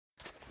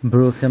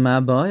Bruchim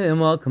Abayim,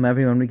 welcome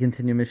everyone. We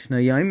continue Mishnah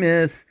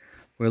Yomis.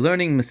 We're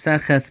learning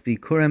Maseches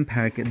Bikurim,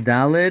 Parak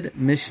Dalid,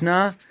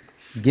 Mishnah,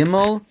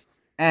 Gimel,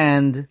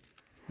 and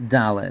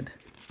Dalid.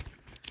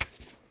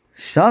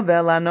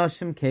 Shavel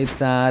Anoshim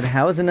Ketzad.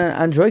 How is an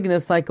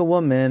androgynous like a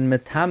woman?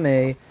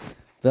 Metame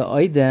the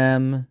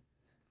oidem.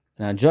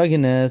 An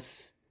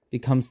androgynous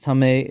becomes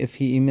tame if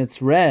he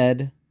emits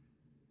red.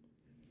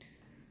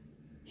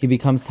 He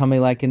becomes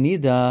tamei like a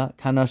nida,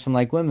 kanashim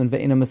like women.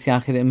 Ve'ina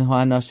masyachid imhu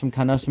anashim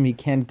kanashim. He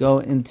can't go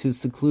into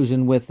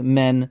seclusion with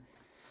men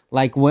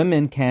like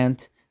women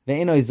can't.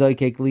 Ve'ino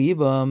zoykek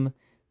liibam.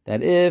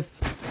 That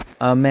if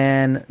a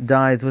man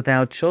dies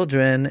without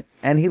children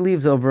and he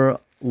leaves over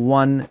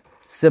one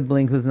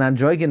sibling who's an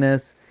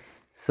androgynous,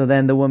 so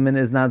then the woman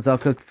is not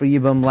zakuk for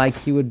yibam like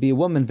he would be a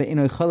woman.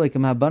 Ve'ino cholek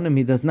im habanim.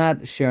 He does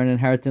not share an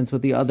inheritance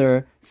with the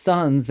other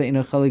sons.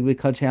 Ve'ino cholek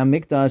b'kadshei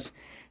hamikdash.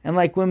 And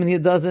like women, he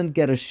doesn't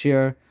get a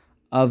share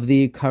of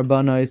the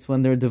karbanos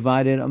when they're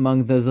divided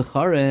among the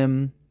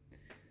zecharim.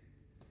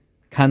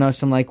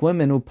 Kanashim like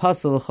women,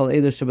 upasal chal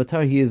eder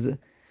shabatar. He is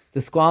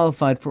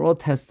disqualified for all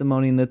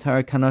testimony in the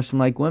Torah. Kanashim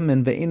like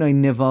women, ve'inoi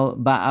nival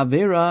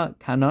ba'avera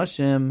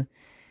kanashim.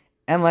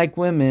 And like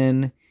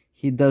women,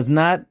 he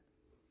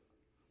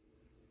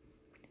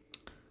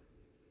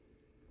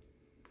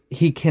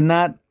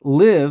cannot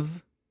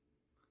live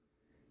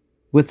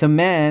with a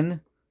man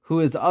who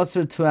is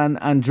usher to an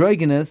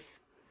androgynous,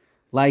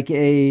 like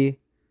a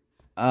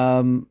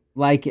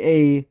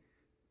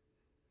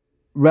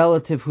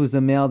relative who's a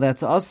male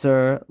that's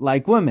usher,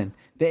 like women.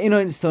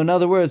 So in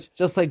other words,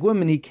 just like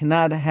women, he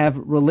cannot have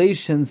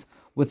relations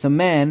with a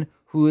man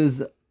who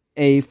is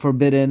a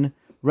forbidden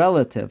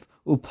relative.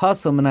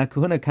 Upasal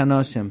menakuna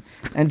kanoshim.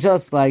 And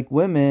just like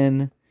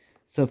women,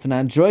 so if an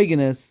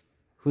androgynous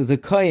who's a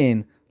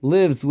kohen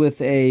lives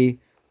with a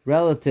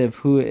relative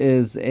who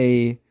is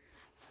a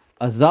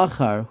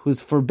zachar who's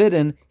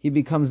forbidden, he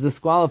becomes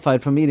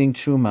disqualified from eating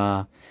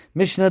truma.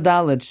 Mishnah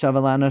Daled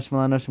Shavalanosh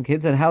Malanoshim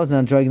Kid said, how is an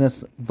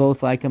androgynous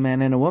both like a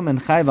man and a woman?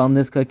 Chayval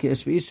Niska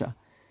Ki'ish V'isha.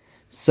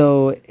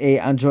 So a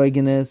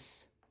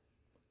androgynous,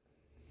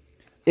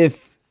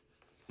 if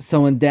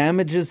someone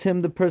damages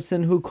him, the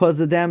person who caused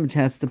the damage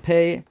has to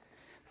pay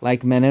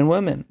like men and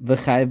women.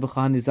 V'chayv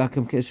b'chan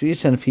nizakim Ki'ish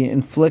V'isha. And if he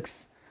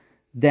inflicts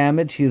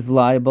damage, he is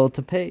liable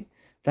to pay.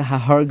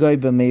 V'hahargoi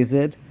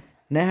b'mezid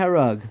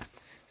neharag.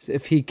 So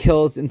if he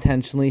kills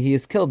intentionally, he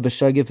is killed.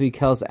 B'shag, if he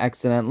kills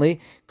accidentally,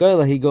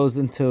 goyla, he goes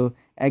into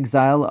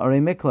exile, or a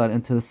miklat,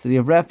 into the city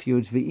of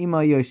refuge.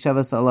 V'ima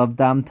yoshevas alav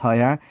dam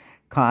tayar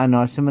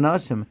ka'anashim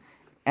anashim.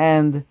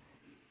 And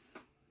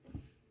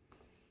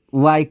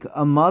like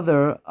a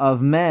mother of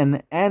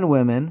men and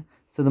women,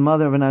 so the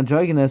mother of an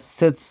androgynous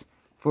sits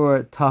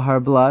for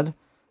tahar blood,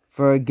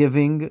 for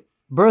giving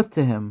birth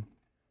to him.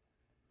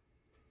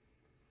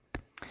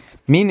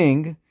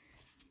 Meaning,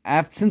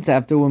 since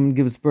after a woman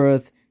gives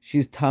birth,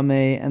 she's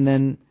tamei, and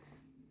then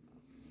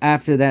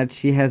after that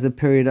she has a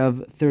period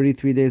of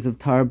 33 days of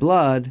tar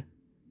blood,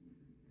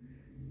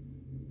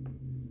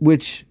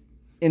 which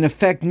in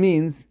effect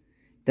means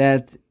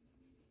that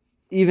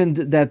even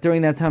that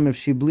during that time, if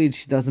she bleeds,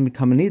 she doesn't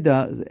become a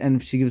nida, and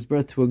if she gives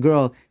birth to a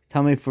girl,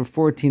 tamei for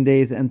 14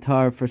 days and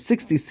tar for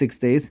 66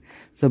 days.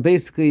 So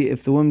basically,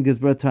 if the woman gives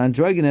birth to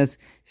androgynous,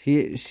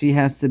 she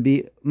has to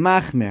be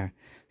machmer.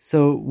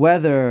 So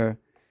whether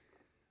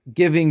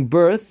giving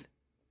birth,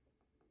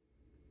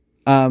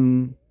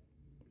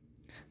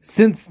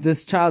 since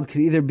this child could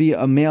either be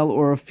a male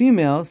or a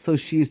female, so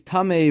she's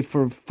tamei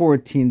for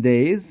 14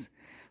 days,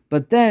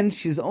 but then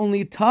she's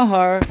only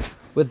tahar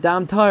with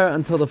dam tahar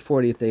until the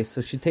 40th day.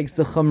 So she takes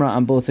the chumrah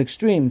on both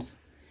extremes.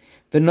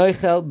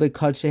 V'noichel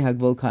b'kadshei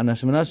hagvul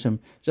ka'anashim anashim.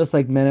 Just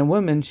like men and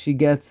women, she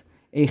gets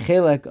a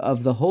chelek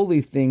of the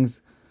holy things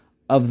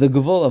of the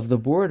gvul, of the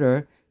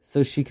border,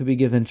 so she could be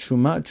given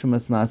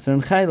trumas maser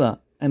and chala.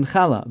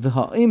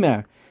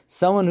 V'ha'omer,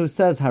 someone who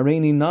says,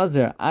 Hareini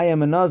Nazir, I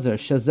am a Nazir,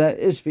 Shazeh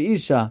Ish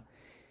V'isha,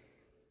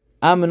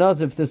 I'm a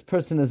Nazir. If this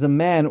person is a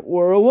man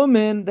or a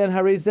woman, then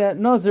Harizeh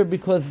Nazir,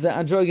 because the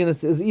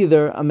androgynous is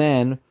either a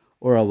man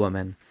or a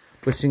woman.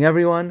 Wishing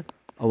everyone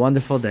a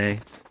wonderful day.